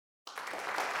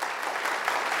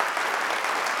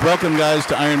Welcome, guys,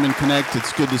 to Ironman Connect.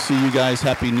 It's good to see you guys.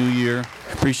 Happy New Year.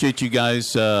 Appreciate you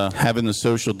guys having the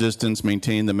social distance,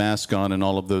 maintaining the mask on, and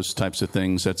all of those types of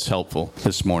things. That's helpful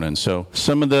this morning. So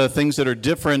some of the things that are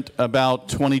different about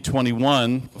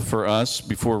 2021 for us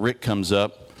before Rick comes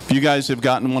up. If you guys have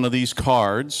gotten one of these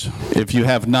cards, if you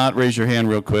have not, raise your hand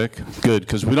real quick. Good,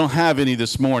 because we don't have any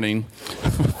this morning.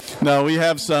 No, we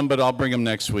have some, but I'll bring them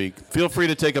next week. Feel free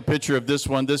to take a picture of this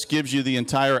one. This gives you the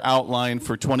entire outline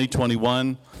for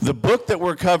 2021. The book that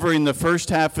we're covering the first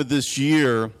half of this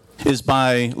year is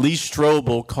by Lee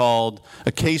Strobel called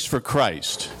A Case for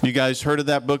Christ. You guys heard of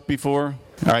that book before?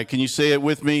 All right, can you say it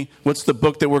with me? What's the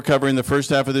book that we're covering the first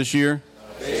half of this year?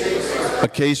 A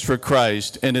Case for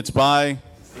Christ. And it's by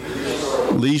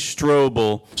Lee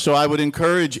Strobel. So I would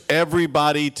encourage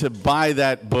everybody to buy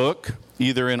that book,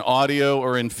 either in audio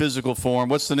or in physical form.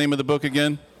 What's the name of the book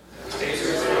again?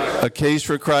 A Case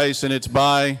for Christ, and it's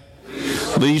by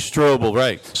Lee Strobel,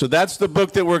 right. So that's the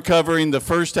book that we're covering the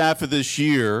first half of this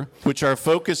year, which our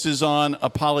focus is on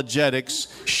apologetics,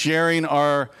 sharing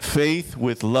our faith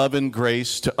with love and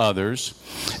grace to others.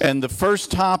 And the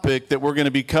first topic that we're going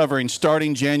to be covering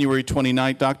starting January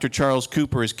 29th, Dr. Charles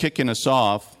Cooper is kicking us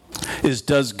off, is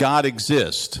Does God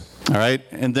Exist? All right,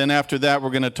 and then after that,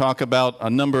 we're going to talk about a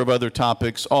number of other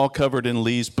topics, all covered in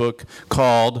Lee's book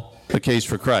called A Case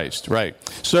for Christ. Right.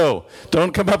 So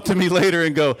don't come up to me later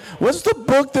and go, what's the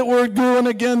book that we're doing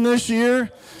again this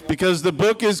year? Because the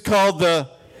book is called The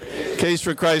Case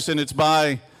for Christ, and it's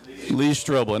by Lee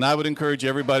Strobel. And I would encourage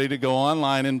everybody to go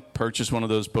online and purchase one of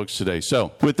those books today.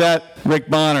 So with that, Rick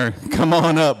Bonner, come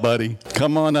on up, buddy.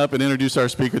 Come on up and introduce our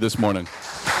speaker this morning.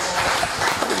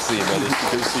 Good to see you, buddy.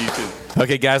 Good to see you, too.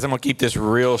 Okay, guys, I'm going to keep this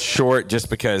real short just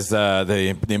because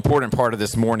the important part of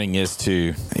this morning is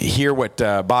to hear what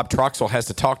Bob Troxel has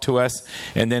to talk to us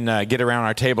and then get around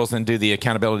our tables and do the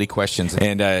accountability questions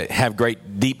and have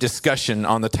great deep discussion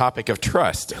on the topic of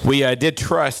trust. We did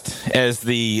trust as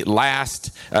the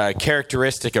last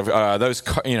characteristic of those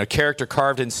character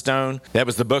carved in stone. That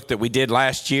was the book that we did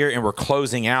last year, and we're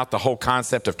closing out the whole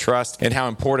concept of trust and how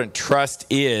important trust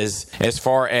is as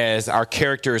far as our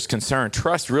character is concerned.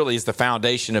 Trust really is the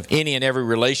foundation of any and every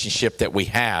relationship that we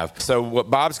have. So what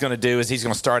Bob's going to do is he's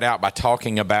going to start out by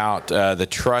talking about the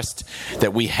trust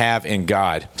that we have in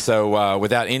God. So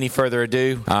without any further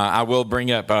ado, I will bring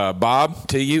up Bob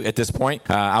to you at this point.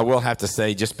 I will have to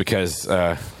say, just because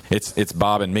it's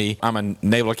Bob and me. I'm a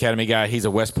Naval Academy guy. He's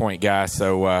a West Point guy,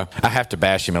 so I have to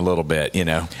bash him a little bit, you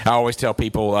know. I always tell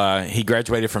people he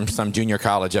graduated from some junior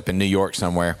college up in New York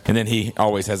somewhere, and then he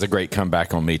always has a great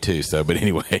comeback on me, too. So, but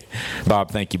anyway, Bob,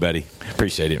 thank you, buddy.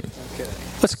 Appreciate it. Okay.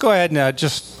 Let's go ahead and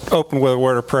just open with a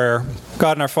word of prayer.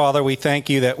 God and our Father, we thank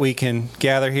you that we can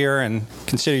gather here and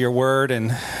consider your word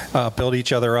and build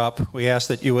each other up. We ask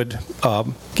that you would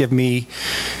give me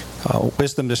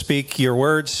wisdom to speak your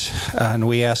words, and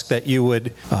we ask that you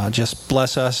would just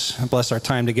bless us, bless our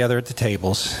time together at the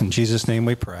tables. In Jesus' name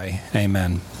we pray.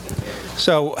 Amen.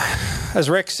 So, as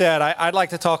Rick said, I'd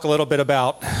like to talk a little bit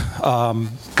about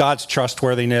God's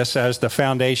trustworthiness as the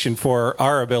foundation for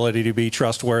our ability to be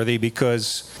trustworthy,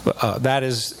 because that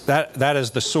is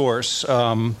the source.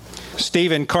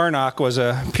 Stephen Carnock was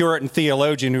a Puritan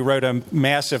theologian who wrote a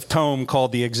massive tome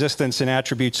called The Existence and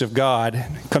Attributes of God.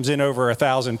 It comes in over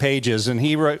 1,000 pages, and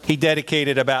he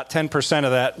dedicated about 10%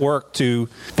 of that work to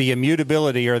the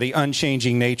immutability or the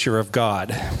unchanging nature of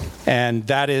God. And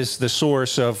that is the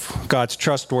source of God's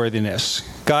trustworthiness.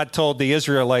 God told the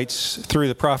Israelites through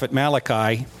the prophet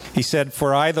Malachi, he said,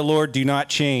 "For I, the Lord, do not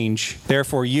change.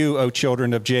 Therefore you, O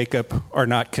children of Jacob, are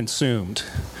not consumed."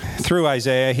 Through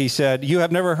Isaiah, he said, "You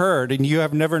have never heard, and you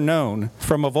have never known.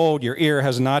 From of old your ear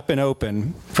has not been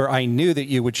open. For I knew that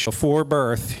you would show before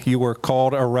birth you were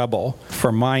called a rebel.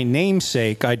 For my name's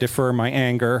sake I defer my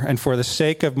anger, and for the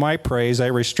sake of my praise I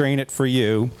restrain it for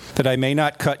you, that I may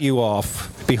not cut you off.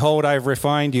 Behold, I have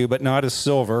refined you, but not as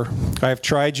silver. I have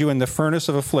tried you in the furnace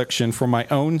of affliction for my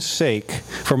own sake.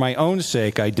 For my own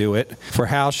sake I do it. For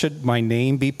how should my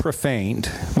name be profaned?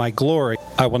 My glory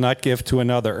I will not give to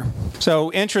another."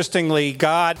 So interestingly,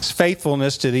 God's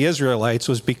faithfulness to the Israelites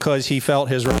was because he felt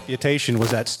his reputation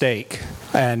was at stake,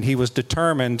 and he was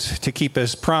determined to keep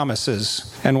his promises.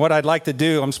 And what I'd like to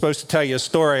do, I'm supposed to tell you a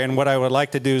story, and what I would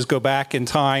like to do is go back in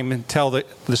time and tell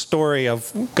the story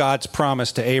of God's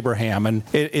promise to Abraham. And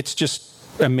it's just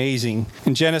amazing.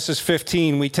 In Genesis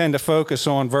 15, we tend to focus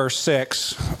on verse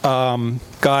 6.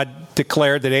 God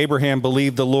declared that Abraham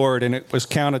believed the Lord, and it was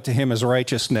counted to him as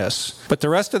righteousness. But the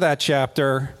rest of that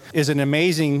chapter is an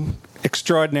amazing,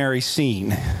 extraordinary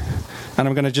scene. And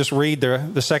I'm going to just read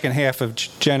the second half of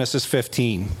Genesis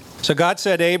 15. So God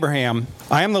said to Abraham,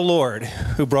 I am the Lord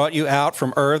who brought you out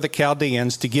from Ur of the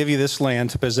Chaldeans to give you this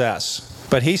land to possess.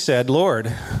 But he said, Lord,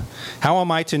 how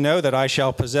am I to know that I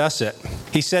shall possess it?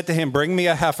 He said to him, bring me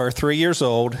a heifer 3 years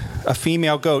old, a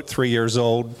female goat 3 years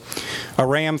old, a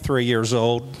ram 3 years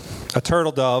old, a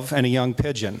turtle dove, and a young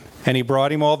pigeon. And he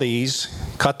brought him all these,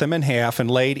 cut them in half, and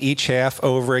laid each half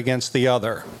over against the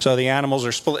other. So the animals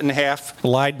are split in half,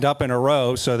 lined up in a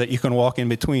row so that you can walk in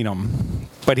between them.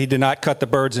 But he did not cut the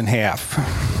birds in half.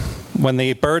 When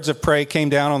the birds of prey came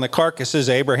down on the carcasses,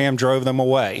 Abraham drove them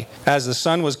away. As the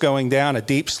sun was going down, a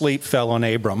deep sleep fell on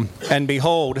Abram. And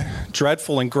behold,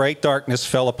 dreadful and great darkness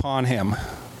fell upon him.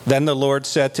 Then the Lord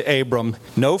said to Abram,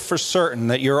 know for certain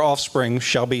that your offspring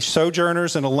shall be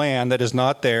sojourners in a land that is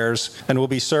not theirs, and will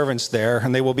be servants there,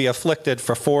 and they will be afflicted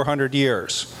for 400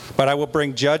 years. But I will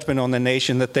bring judgment on the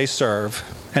nation that they serve,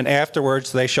 and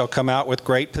afterwards they shall come out with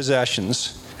great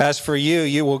possessions. As for you,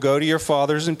 you will go to your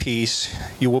fathers in peace.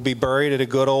 You will be buried at a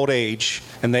good old age,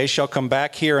 and they shall come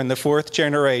back here in the 4th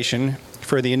generation,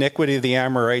 for the iniquity of the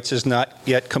Amorites is not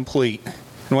yet complete.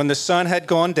 And when the sun had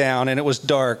gone down and it was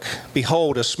dark,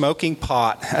 behold, a smoking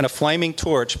pot and a flaming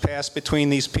torch passed between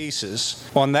these pieces.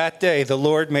 On that day the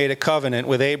Lord made a covenant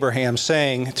with Abraham,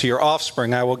 saying, to your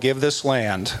offspring I will give this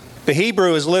land. The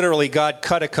Hebrew is literally God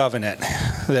cut a covenant.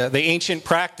 The ancient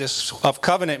practice of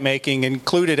covenant making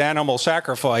included animal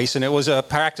sacrifice, and it was a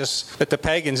practice that the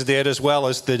pagans did as well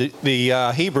as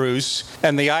the Hebrews.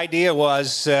 And the idea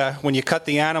was when you cut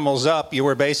the animals up, you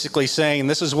were basically saying,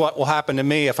 this is what will happen to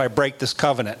me if I break this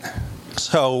covenant.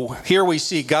 So here we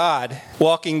see God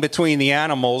walking between the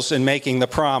animals and making the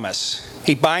promise.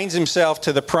 He binds himself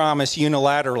to the promise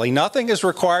unilaterally. Nothing is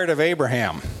required of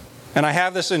Abraham. And I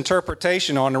have this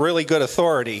interpretation on really good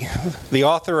authority. The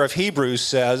author of Hebrews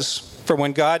says, for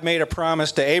when God made a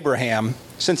promise to Abraham,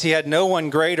 since he had no one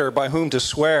greater by whom to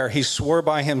swear, he swore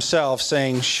by himself,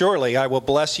 saying, surely I will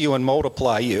bless you and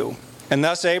multiply you. And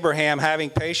thus Abraham, having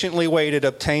patiently waited,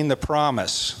 obtained the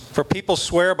promise. For people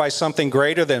swear by something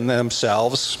greater than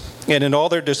themselves, and in all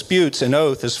their disputes an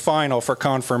oath is final for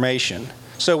confirmation.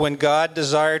 So when God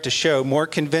desired to show more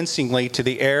convincingly to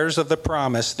the heirs of the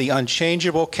promise the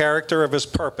unchangeable character of his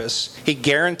purpose, he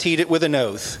guaranteed it with an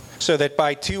oath, so that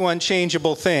by two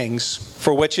unchangeable things,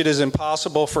 for which it is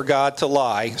impossible for God to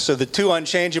lie. So the two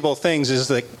unchangeable things is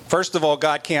that, first of all,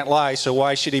 God can't lie, so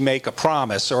why should he make a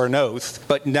promise or an oath?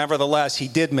 But nevertheless, he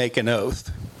did make an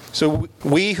oath. So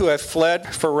we who have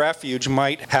fled for refuge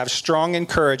might have strong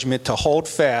encouragement to hold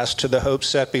fast to the hope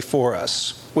set before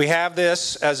us. We have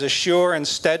this as a sure and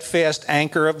steadfast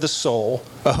anchor of the soul,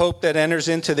 a hope that enters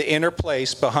into the inner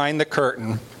place behind the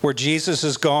curtain, where Jesus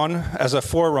has gone as a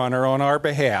forerunner on our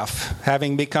behalf,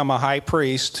 having become a high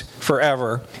priest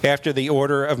forever after the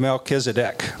order of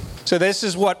Melchizedek. So this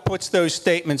is what puts those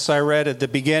statements I read at the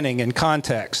beginning in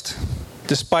context.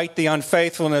 Despite the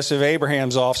unfaithfulness of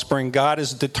Abraham's offspring, God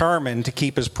is determined to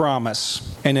keep his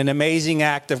promise. In an amazing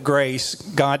act of grace,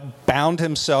 God bound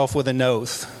himself with an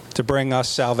oath to bring us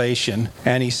salvation.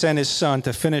 And he sent his son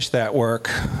to finish that work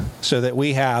so that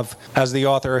we have, as the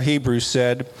author of Hebrews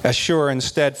said, a sure and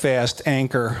steadfast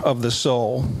anchor of the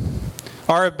soul.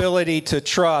 Our ability to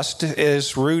trust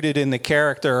is rooted in the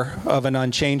character of an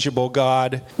unchangeable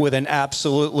God with an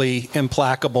absolutely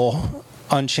implacable,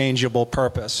 unchangeable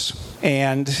purpose.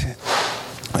 And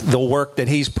the work that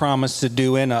he's promised to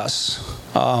do in us.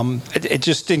 It's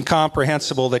just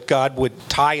incomprehensible that God would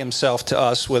tie himself to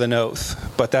us with an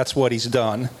oath, but that's what he's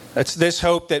done. It's this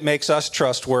hope that makes us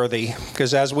trustworthy,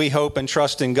 because as we hope and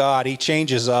trust in God, he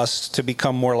changes us to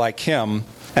become more like him.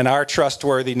 And our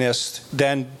trustworthiness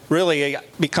then really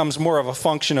becomes more of a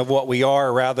function of what we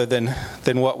are rather than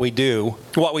what we do.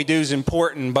 What we do is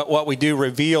important, but what we do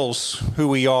reveals who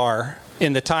we are.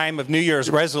 In the time of New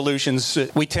Year's resolutions,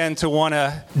 we tend to want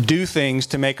to do things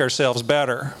to make ourselves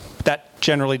better. That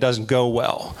generally doesn't go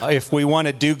well. If we want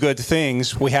to do good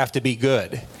things, we have to be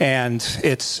good. And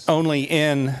it's only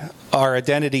in our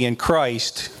identity in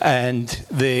Christ and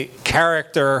the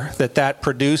character that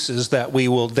produces that we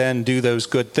will then do those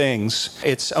good things.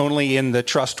 It's only in the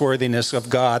trustworthiness of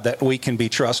God that we can be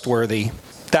trustworthy.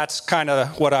 That's kind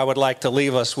of what I would like to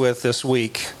leave us with this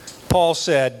week. Paul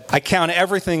said, I count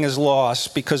everything as loss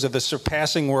because of the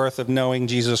surpassing worth of knowing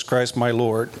Jesus Christ my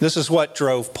Lord. This is what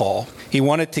drove Paul. He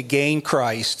wanted to gain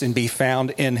Christ and be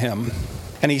found in him.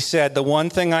 And he said, the one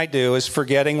thing I do is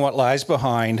forgetting what lies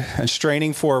behind and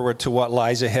straining forward to what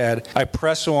lies ahead. I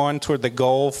press on toward the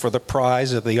goal for the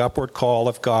prize of the upward call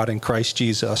of God in Christ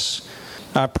Jesus.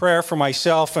 Our prayer for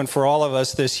myself and for all of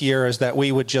us this year is that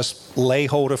we would just lay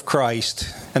hold of Christ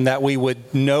and that we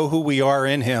would know who we are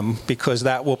in him, because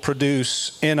that will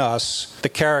produce in us the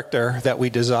character that we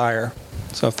desire.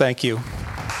 So thank you.